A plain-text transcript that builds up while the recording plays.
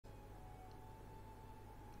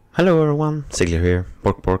Hello everyone, Ziggler here,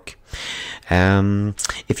 Bork.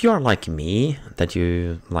 If you are like me, that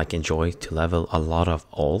you enjoy to level a lot of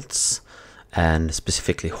alts, and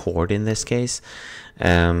specifically Horde in this case,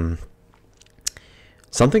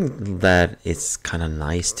 something that is kind of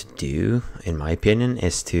nice to do, in my opinion,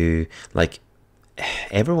 is to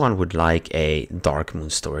everyone would like a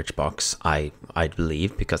Darkmoon Storage Box, I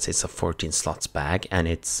believe, because it's a 14 slots bag and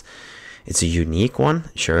it's a unique one,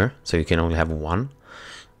 sure, so you can only have one.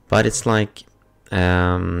 But it's it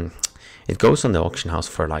goes on the auction house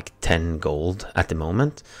for like 10 gold at the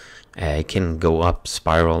moment. It can go up,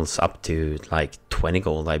 spirals up to like 20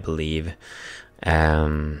 gold, I believe,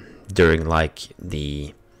 during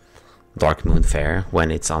the Darkmoon fair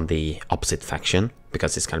when it's on the opposite faction,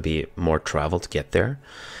 because it's going to be more travel to get there.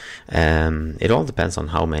 It all depends on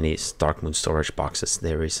how many Darkmoon storage boxes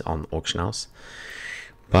there is on auction house.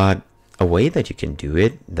 But a way that you can do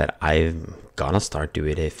it, that I'm gonna start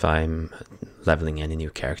doing it if I'm leveling any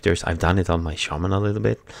new characters, I've done it on my shaman a little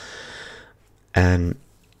bit, and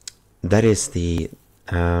that is the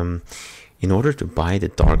in order to buy the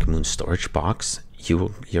Darkmoon storage box,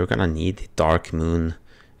 you're gonna need the Darkmoon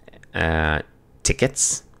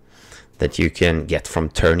tickets that you can get from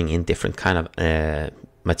turning in different kind of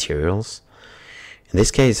materials. In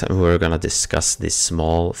this case, we're gonna discuss this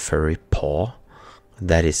small furry paw.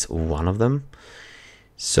 That is one of them.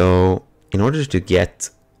 So in order to get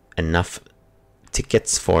enough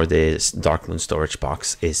tickets for this Darkmoon storage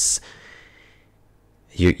box, is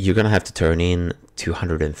you're gonna have to turn in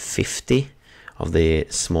 250 of the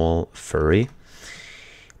small furry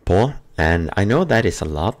paw, and I know that is a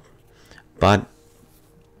lot, but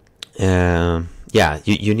yeah,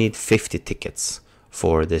 you need 50 tickets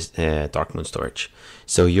for this Darkmoon storage.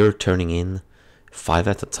 So you're turning in 5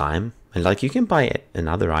 at a time. And you can buy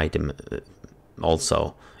another item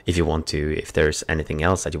also if you want to, if there's anything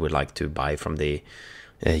else that you would like to buy from the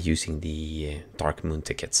using the Darkmoon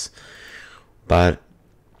tickets. But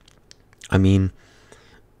I mean,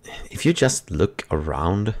 if you just look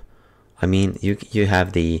around, I mean, you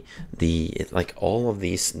have the all of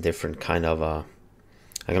these different kind of I'm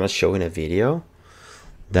gonna show in a video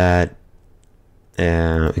that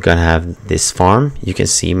we're gonna have this farm. You can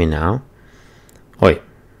see me now. Oi.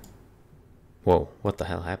 Whoa, what the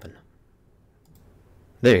hell happened?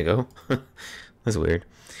 There you go. That's weird.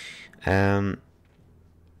 Yeah,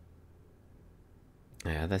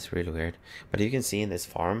 that's really weird. But you can see in this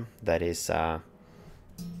farm that is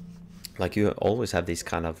you always have these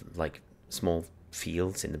kind of small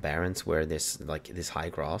fields in the barrens where there's this high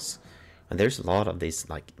grass, and there's a lot of these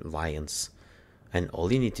lions, and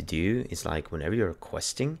all you need to do is whenever you're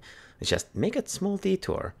questing, is just make a small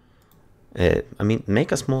detour. I mean,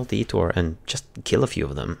 make a small detour and just kill a few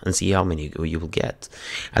of them and see how many you will get.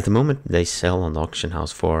 At the moment, they sell on the auction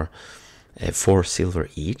house for 4 silver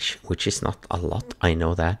each, which is not a lot, I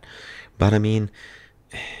know that. But I mean,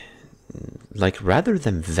 rather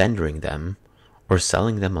than vendoring them or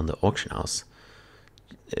selling them on the auction house,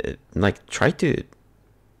 try to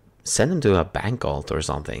send them to a bank alt or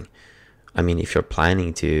something. I mean, if you're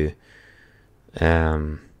planning to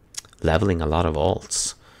leveling a lot of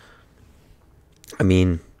alts, I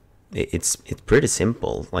mean, it's pretty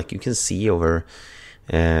simple. You can see over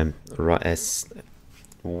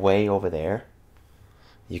way over there,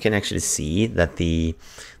 you can actually see that the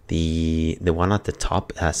one at the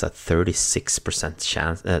top has a 36%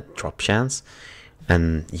 chance drop chance,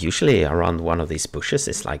 and usually around one of these bushes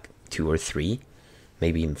is 2 or 3,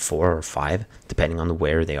 maybe even 4 or 5, depending on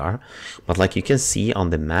where they are. But you can see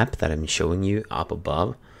on the map that I'm showing you up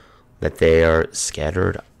above, that they are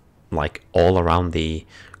scattered all around the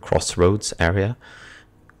crossroads area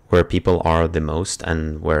where people are the most,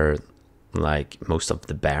 and where most of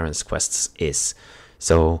the Baron's quests is.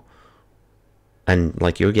 So, and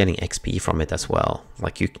you're getting XP from it as well.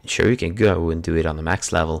 You can go and do it on the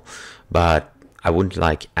max level, but I wouldn't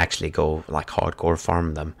actually go hardcore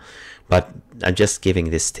farm them. But I'm just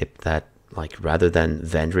giving this tip that rather than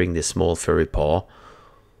vendoring this small furry paw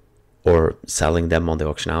or selling them on the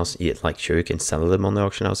auction house, sure, you can sell them on the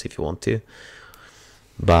auction house if you want to,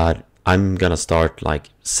 but I'm gonna start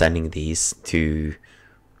sending these to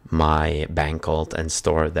my bank alt and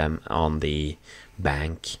store them on the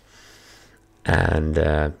bank. And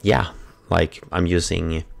yeah, I'm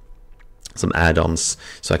using some add-ons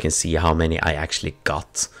so I can see how many I actually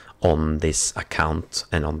got on this account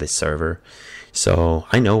and on this server, so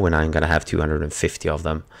I know when I'm gonna have 250 of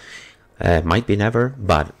them. Might be never,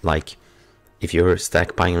 but if you're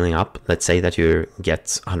stack piling up, let's say that you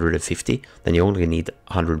get 150, then you only need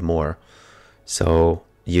 100 more. So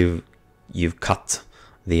you've cut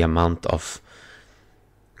the amount of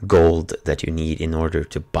gold that you need in order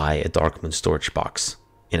to buy a Darkmoon storage box,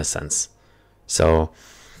 in a sense. So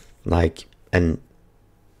like, and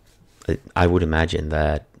I would imagine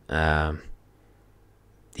that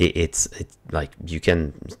it's like you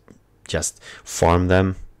can just farm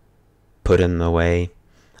them, put them away,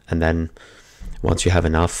 and then once you have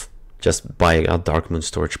enough, just buy a Darkmoon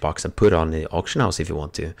storage box and put it on the auction house if you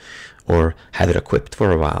want to, or have it equipped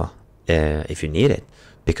for a while if you need it,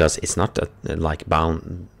 because it's not like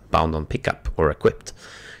bound on pickup or equipped.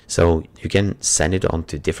 So you can send it on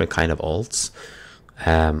to different kind of alts.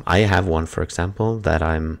 I have one, for example, that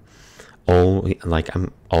I'm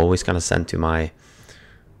always gonna send to my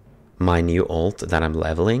new alt that I'm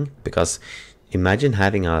leveling, because imagine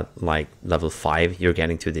having a like level 5, you're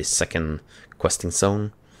getting to this second questing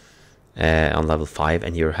zone on level 5,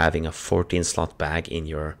 and you're having a 14 slot bag in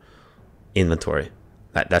your inventory.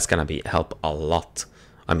 That's gonna help a lot.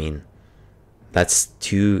 I mean,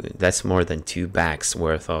 that's more than 2 bags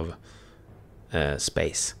worth of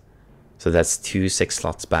space. So that's 2 6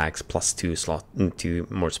 slots bags plus 2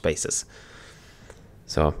 more spaces.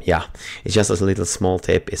 So yeah, it's just a little small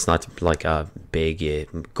tip. It's not like a big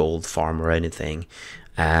gold farm or anything.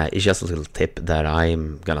 It's just a little tip that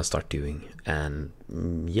I'm gonna start doing. And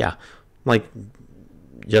yeah, like,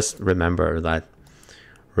 just remember that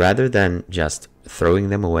rather than just throwing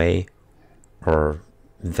them away or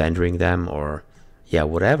vendoring them or yeah,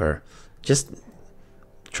 whatever, just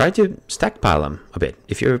try to stockpile them a bit.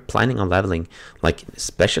 If you're planning on leveling, like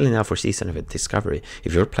especially now for Season of Discovery,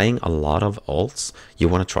 if you're playing a lot of alts, you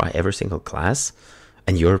want to try every single class,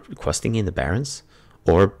 and you're questing in the Barrens,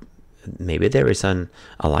 or maybe there is an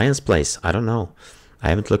alliance place, I don't know, I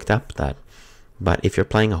haven't looked up that. But if you're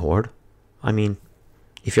playing a horde, I mean,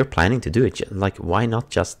 if you're planning to do it, like, why not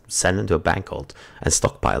just send them to a bank hold and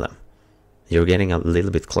stockpile them? You're getting a little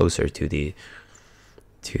bit closer to the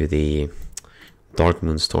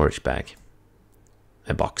Darkmoon storage bag,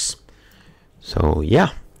 a box. So yeah,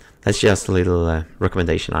 that's just a little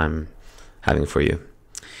recommendation I'm having for you.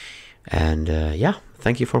 And yeah,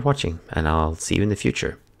 thank you for watching, and I'll see you in the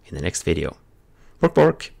future in the next video. Bork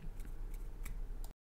bork.